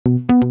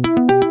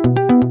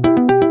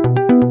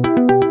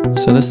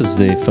So this is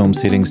the Film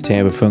Settings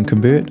tab of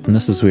FilmConvert, and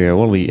this is where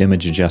all the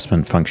image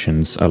adjustment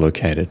functions are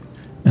located.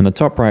 In the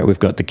top right, we've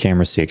got the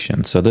camera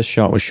section. So this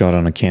shot was shot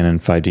on a Canon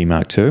 5D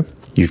Mark II.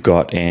 You've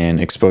got an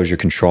exposure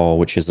control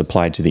which is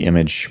applied to the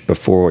image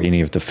before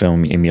any of the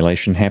film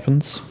emulation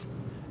happens.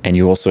 And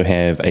you also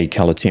have a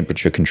color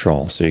temperature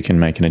control, so you can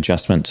make an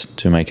adjustment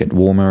to make it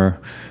warmer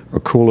or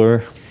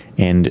cooler.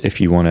 And if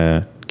you want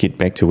to get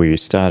back to where you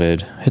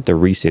started, hit the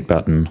reset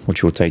button,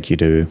 which will take you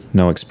to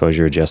no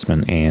exposure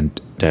adjustment and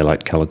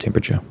daylight color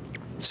temperature.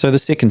 So the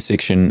second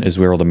section is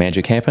where all the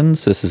magic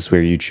happens. This is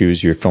where you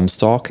choose your film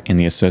stock and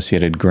the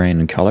associated grain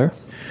and color.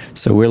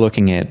 So we're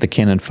looking at the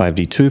Canon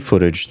 5D II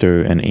footage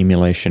through an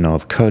emulation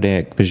of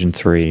Kodak Vision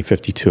 3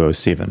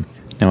 5207.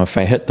 Now if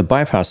I hit the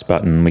bypass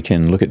button, we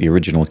can look at the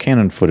original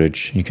Canon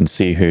footage. You can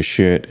see her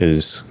shirt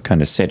is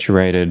kind of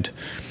saturated.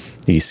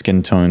 The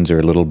skin tones are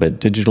a little bit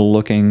digital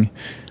looking.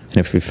 And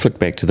if we flick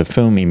back to the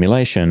film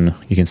emulation,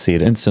 you can see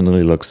it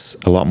instantly looks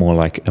a lot more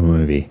like a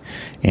movie.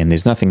 And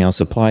there's nothing else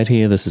applied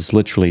here. This is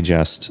literally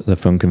just the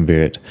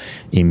FilmConvert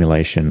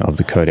emulation of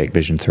the Kodak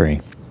Vision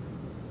 3.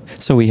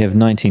 So we have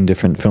 19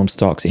 different film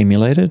stocks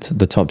emulated.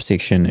 The top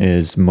section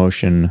is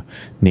motion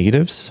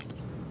negatives.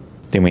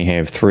 Then we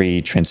have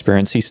 3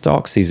 transparency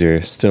stocks. These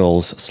are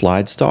stills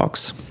slide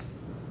stocks.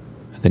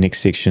 The next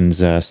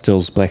sections are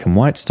stills black and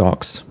white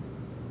stocks.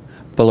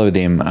 Below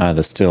them are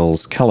the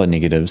stills color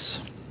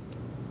negatives.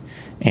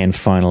 And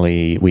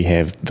finally, we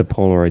have the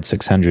Polaroid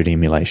 600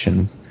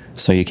 emulation.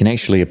 So you can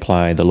actually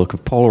apply the look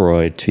of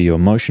Polaroid to your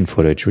motion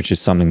footage, which is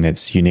something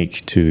that's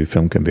unique to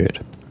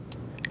FilmConvert.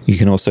 You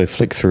can also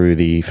flick through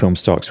the film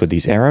stocks with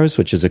these arrows,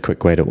 which is a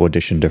quick way to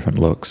audition different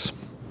looks.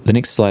 The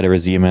next slider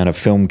is the amount of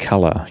film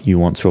color you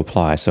want to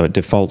apply. So it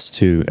defaults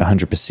to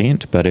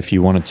 100%, but if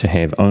you wanted to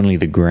have only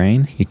the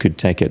grain, you could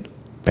take it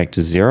back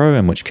to 0,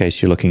 in which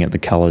case you're looking at the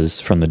colors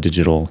from the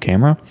digital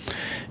camera.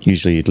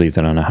 Usually you'd leave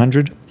that on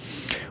 100.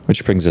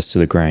 Which brings us to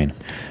the grain.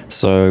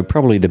 So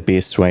probably the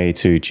best way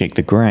to check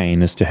the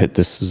grain is to hit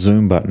this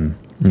zoom button.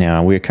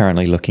 Now we're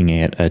currently looking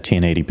at a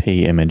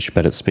 1080p image,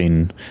 but it's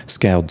been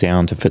scaled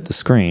down to fit the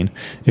screen.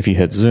 If you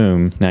hit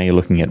zoom, now you're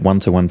looking at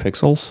 1:1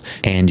 pixels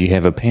and you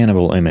have a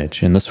panable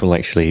image, and this will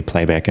actually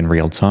play back in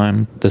real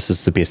time. This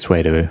is the best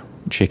way to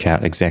check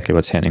out exactly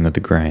what's happening with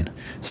the grain.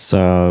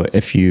 So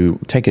if you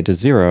take it to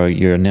 0,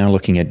 you're now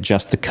looking at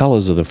just the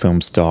colors of the film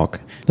stock.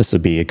 This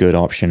would be a good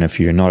option if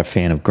you're not a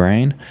fan of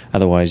grain.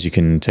 Otherwise you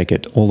can take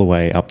it all the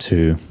way up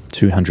to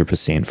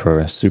 200% for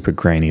a super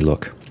grainy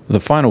look. The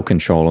final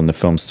control in the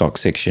film stock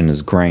section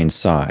is grain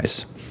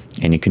size,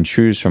 and you can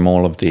choose from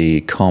all of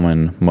the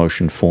common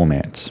motion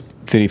formats.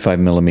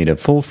 35mm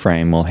full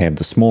frame will have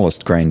the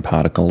smallest grain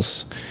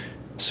particles.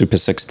 Super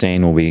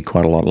 16 will be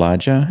quite a lot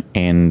larger,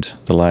 and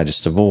the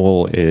largest of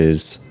all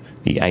is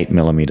the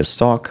 8mm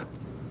stock,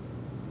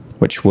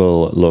 which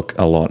will look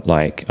a lot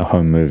like a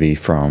home movie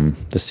from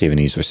the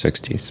 70s or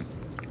 60s.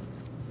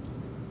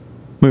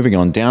 Moving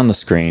on down the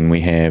screen,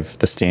 we have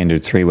the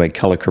standard 3-way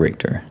color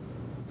corrector.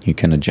 You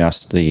can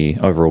adjust the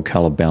overall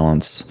color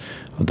balance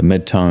of the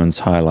midtones,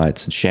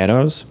 highlights, and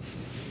shadows,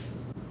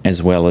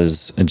 as well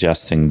as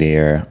adjusting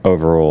their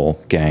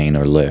overall gain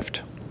or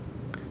lift.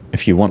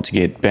 If you want to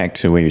get back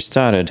to where you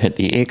started, hit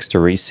the X to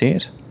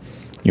reset.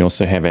 You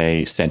also have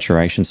a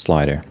saturation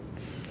slider.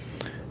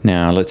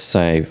 Now let's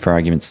say, for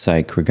argument's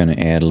sake, we're going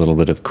to add a little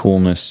bit of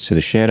coolness to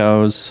the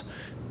shadows,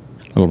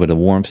 a little bit of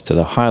warmth to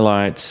the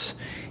highlights,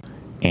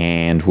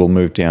 and we'll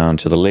move down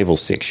to the level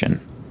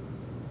section.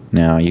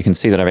 Now you can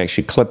see that I've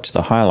actually clipped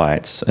the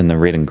highlights in the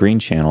red and green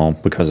channel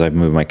because I've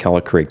moved my color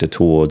corrector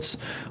towards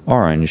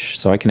orange,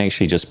 so I can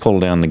actually just pull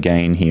down the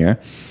gain here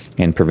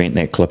and prevent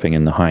that clipping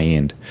in the high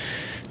end.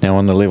 Now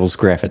on the levels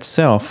graph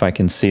itself, I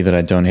can see that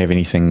I don't have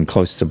anything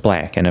close to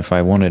black, and if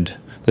I wanted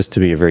this to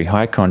be a very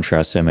high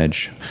contrast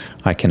image,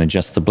 I can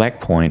adjust the black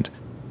point,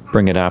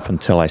 bring it up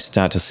until I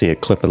start to see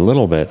it clip a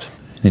little bit,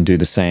 and do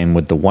the same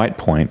with the white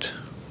point.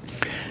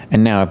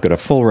 And now I've got a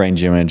full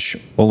range image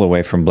all the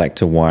way from black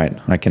to white.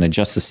 I can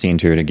adjust the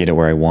center to get it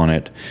where I want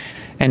it.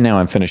 And now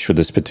I'm finished with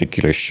this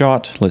particular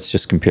shot. Let's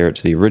just compare it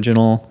to the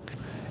original,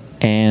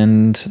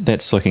 and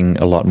that's looking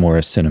a lot more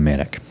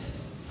cinematic.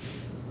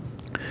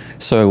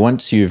 So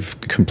once you've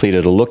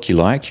completed a look you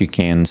like, you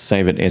can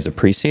save it as a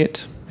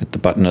preset at the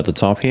button at the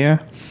top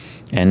here.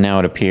 And now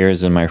it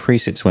appears in my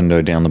presets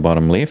window down the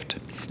bottom left.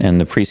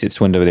 And the presets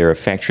window, there are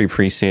factory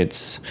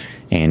presets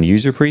and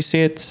user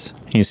presets.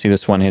 You see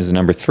this one has a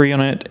number 3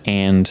 on it,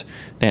 and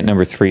that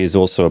number 3 is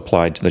also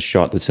applied to the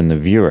shot that's in the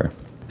viewer.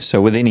 So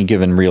with any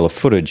given reel of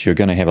footage, you're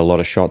going to have a lot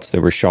of shots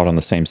that were shot on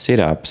the same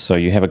setup. So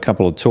you have a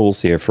couple of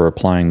tools here for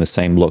applying the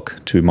same look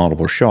to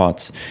multiple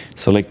shots.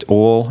 Select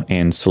all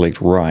and select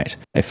right.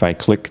 If I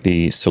click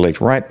the select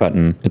right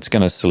button, it's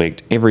going to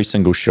select every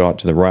single shot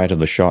to the right of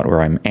the shot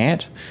where I'm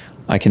at.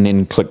 I can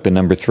then click the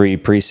number 3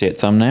 preset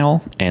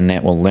thumbnail, and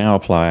that will now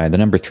apply the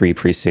number 3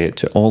 preset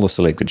to all the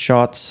selected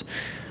shots.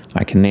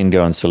 I can then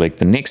go and select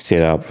the next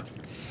setup,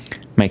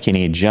 make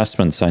any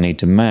adjustments I need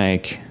to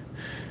make,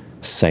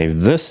 save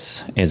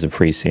this as a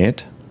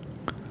preset,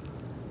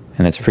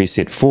 and that's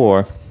preset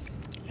 4,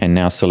 and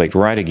now select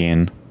right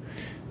again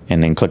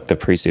and then click the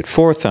preset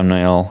 4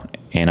 thumbnail,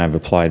 and I've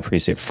applied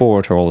preset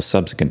 4 to all the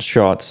subsequent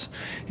shots.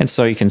 And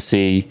so you can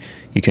see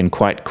you can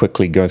quite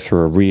quickly go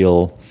through a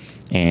reel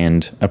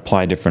and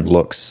apply different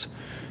looks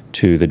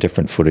to the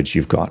different footage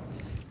you've got.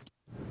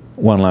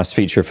 One last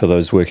feature for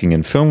those working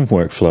in film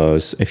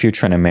workflows: if you're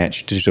trying to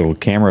match digital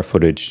camera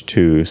footage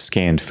to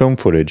scanned film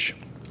footage,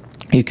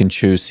 you can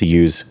choose to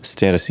use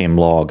StatusM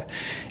log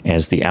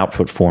as the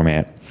output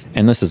format.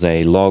 And this is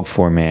a log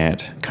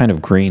format, kind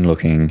of green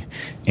looking,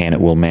 and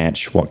it will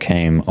match what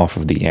came off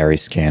of the Arri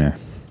scanner.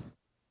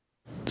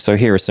 So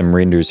here are some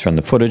renders from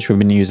the footage we've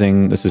been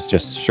using. This is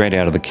just straight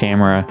out of the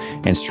camera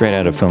and straight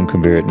out of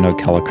FilmConvert, no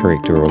color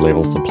corrector or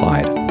levels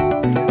applied.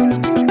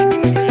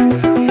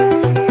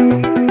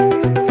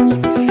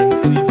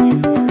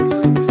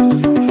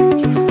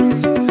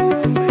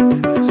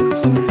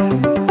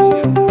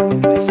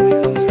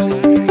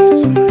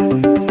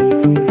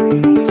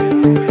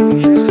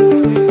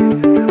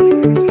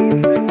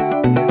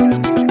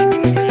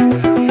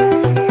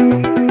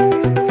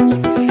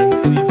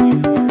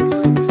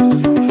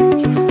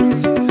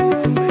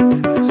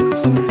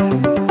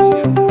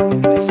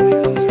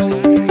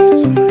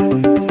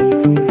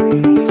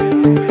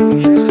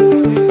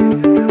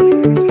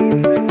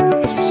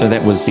 So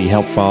that was the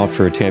help file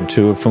for tab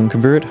 2 of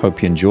FilmConvert.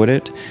 Hope you enjoyed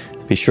it.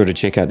 Be sure to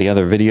check out the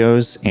other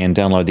videos and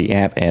download the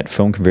app at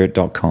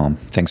filmconvert.com.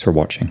 Thanks for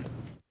watching.